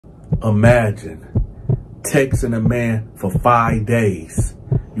Imagine texting a man for 5 days.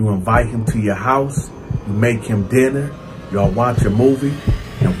 You invite him to your house, you make him dinner, y'all watch a movie,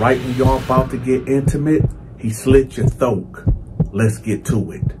 and right when y'all about to get intimate, he slit your throat. Let's get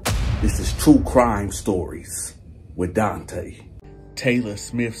to it. This is True Crime Stories with Donta. Tayla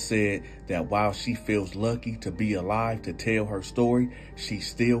Smith said that while she feels lucky to be alive to tell her story, she's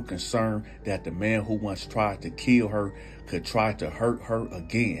still concerned that the man who once tried to kill her could try to hurt her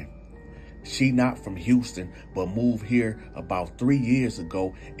again. She not from Houston, but moved here about 3 years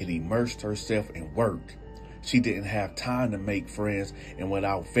ago and immersed herself in work. She didn't have time to make friends, and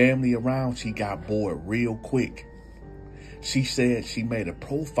without family around, she got bored real quick. She said she made a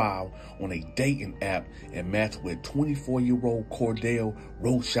profile on a dating app and matched with 24-year-old Kordel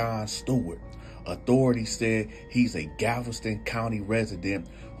Roshon Stewart. Authorities said he's a Galveston County resident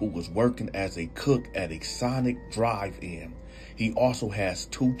who was working as a cook at a Sonic drive-in. He also has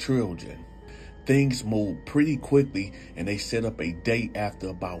 2 children. Things moved pretty quickly and they set up a date after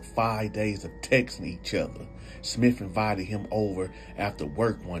about 5 days of texting each other. Smith invited him over after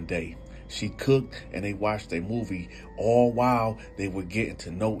work one day. She cooked and they watched a movie, all while they were getting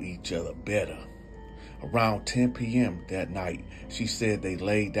to know each other better. Around 10 p.m. that night, she said they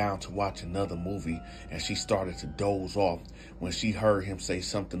laid down to watch another movie and she started to doze off when she heard him say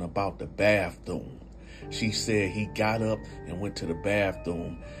something about the bathroom. She said he got up and went to the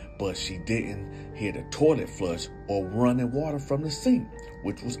bathroom, but she didn't hear the toilet flush or running water from the sink,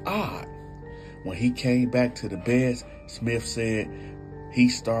 which was odd. When he came back to the bed, Smith said he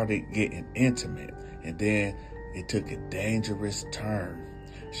started getting intimate, and then it took a dangerous turn.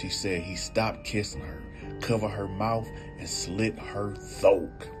 She said he stopped kissing her, covered her mouth, and slit her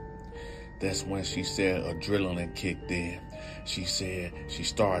throat. That's when she said adrenaline kicked in. She said she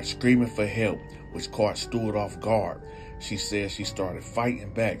started screaming for help, which caught Stewart off guard. She said she started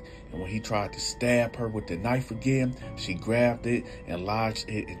fighting back, and when he tried to stab her with the knife again, she grabbed it and lodged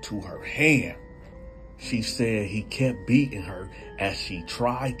it into her hand. She said he kept beating her as she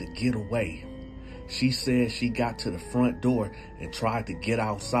tried to get away. She said she got to the front door and tried to get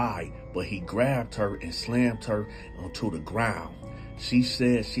outside, but he grabbed her and slammed her onto the ground. She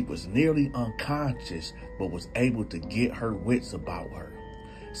said she was nearly unconscious, but was able to get her wits about her.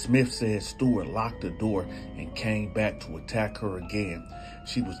 Smith said Stewart locked the door and came back to attack her again.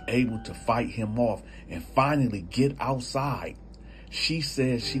 She was able to fight him off and finally get outside. She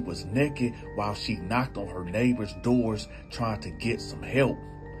said she was naked while she knocked on her neighbor's doors trying to get some help.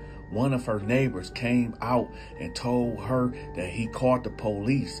 One of her neighbors came out and told her that he called the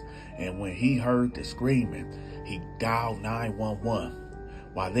police, and when he heard the screaming, he dialed 911.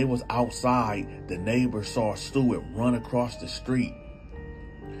 While they was outside, the neighbor saw Stewart run across the street.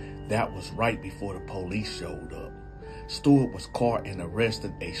 That was right before the police showed up. Stewart was caught and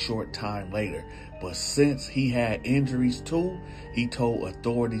arrested a short time later, but since he had injuries too, he told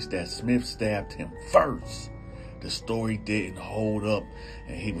authorities that Smith stabbed him first. The story didn't hold up,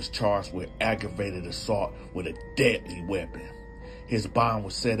 and he was charged with aggravated assault with a deadly weapon. His bond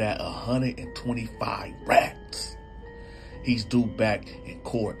was set at 125 racks. He's due back in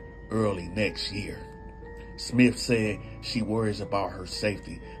court early next year. Smith said she worries about her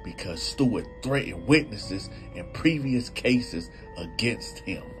safety because Stewart threatened witnesses in previous cases against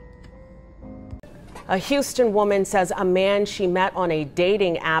him. A Houston woman says a man she met on a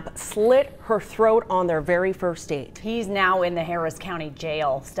dating app slit her throat on their very first date. He's now in the Harris County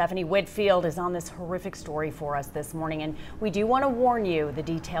Jail. Stephanie Whitfield is on this horrific story for us this morning, and we do want to warn you, the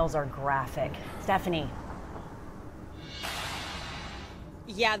details are graphic. Stephanie.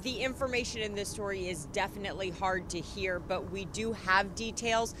 Yeah, the information in this story is definitely hard to hear, but we do have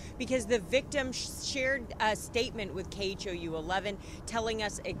details because the victim shared a statement with KHOU 11 telling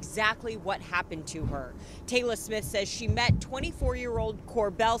us exactly what happened to her. Tayla Smith says she met 24-year-old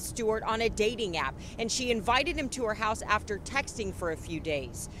Kordel Stewart on a dating app, and she invited him to her house after texting for a few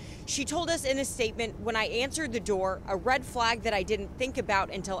days. She told us in a statement, "When I answered the door, a red flag that I didn't think about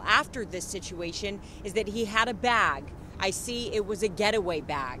until after this situation is that he had a bag. I see it was a getaway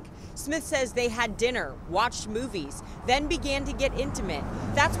bag." Smith says they had dinner, watched movies, then began to get intimate.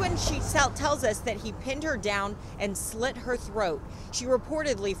 That's when she tells us that he pinned her down and slit her throat. She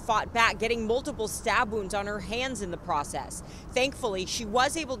reportedly fought back, getting multiple stab wounds on her hands in the process. Thankfully, she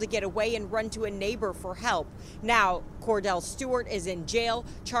was able to get away and run to a neighbor for help. Now, Kordel Stewart is in jail,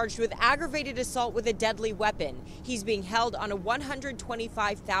 charged with aggravated assault with a deadly weapon. He's being held on a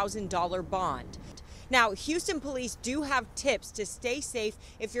 $125,000 bond. Now, Houston police do have tips to stay safe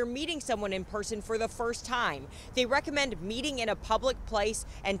if you're meeting someone in person for the first time. They recommend meeting in a public place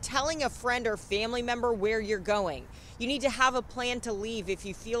and telling a friend or family member where you're going. You need to have a plan to leave if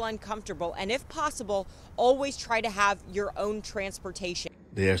you feel uncomfortable, and if possible, always try to have your own transportation.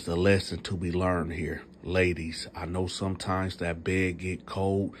 There's the lesson to be learned here. Ladies, I know sometimes that bed get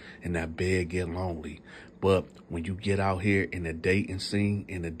cold and that bed get lonely. But when you get out here in the dating scene,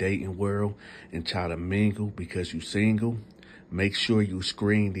 in the dating world, and try to mingle because you single, make sure you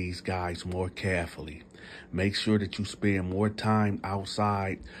screen these guys more carefully. Make sure that you spend more time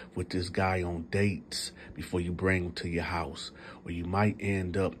outside with this guy on dates before you bring him to your house, or you might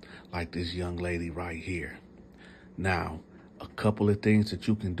end up like this young lady right here. Now, a couple of things that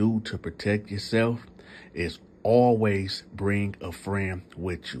you can do to protect yourself is always bring a friend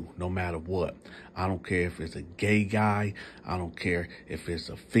with you, no matter what. I don't care if it's a gay guy. I don't care if it's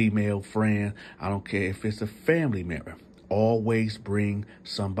a female friend. I don't care if it's a family member. Always bring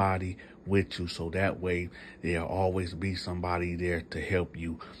somebody with you, so that way there'll always be somebody there to help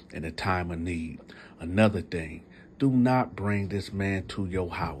you in a time of need. Another thing, do not bring this man to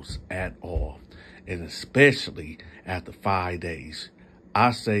your house at all, and especially after 5 days.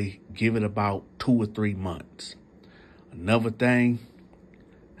 I say give it about 2 or 3 months. Another thing,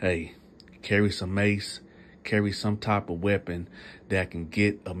 hey, carry some mace, carry some type of weapon that can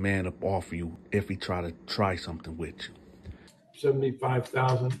get a man up off you if he try something with you.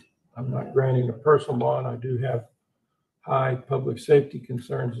 $75,000. I'm not granting a personal bond. I do have high public safety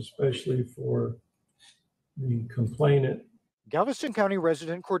concerns, especially for the complainant. Galveston County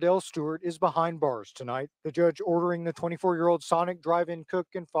resident Kordel Stewart is behind bars tonight. The judge ordering the 24-year-old Sonic drive-in cook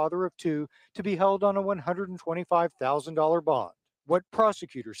and father of 2 to be held on a $125,000 bond. What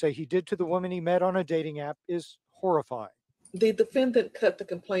prosecutors say he did to the woman he met on a dating app is horrifying. The defendant cut the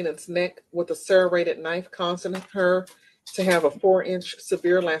complainant's neck with a serrated knife, causing her to have a 4-inch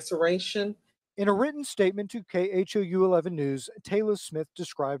severe laceration. In a written statement to KHOU 11 News, Tayla Smith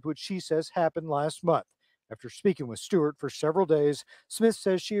described what she says happened last month. After speaking with Stewart for several days, Smith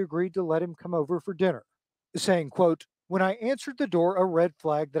says she agreed to let him come over for dinner, saying, quote, "When I answered the door, a red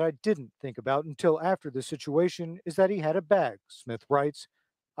flag that I didn't think about until after the situation is that he had a bag," Smith writes.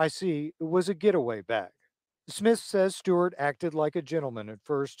 "I see it was a getaway bag." Smith says Stewart acted like a gentleman. At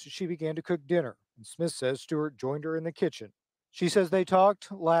first, she began to cook dinner, and Smith says Stewart joined her in the kitchen. She says they talked,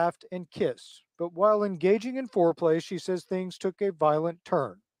 laughed, and kissed. But while engaging in foreplay, she says things took a violent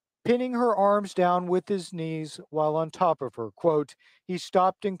turn. Pinning her arms down with his knees while on top of her, quote, "He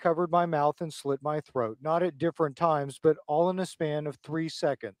stopped and covered my mouth and slit my throat, not at different times, but all in a span of 3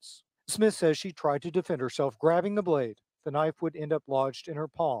 seconds. Smith says she tried to defend herself, grabbing the blade. The knife would end up lodged in her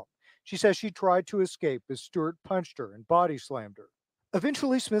palm. She says she tried to escape as Stewart punched her and body slammed her.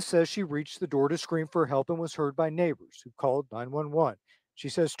 Eventually, Smith says she reached the door to scream for help and was heard by neighbors who called 911. She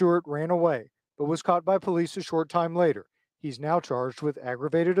says Stewart ran away, but was caught by police a short time later. He's now charged with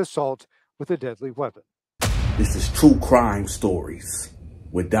aggravated assault with a deadly weapon. This is True Crime Stories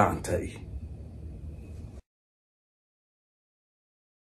with Donta.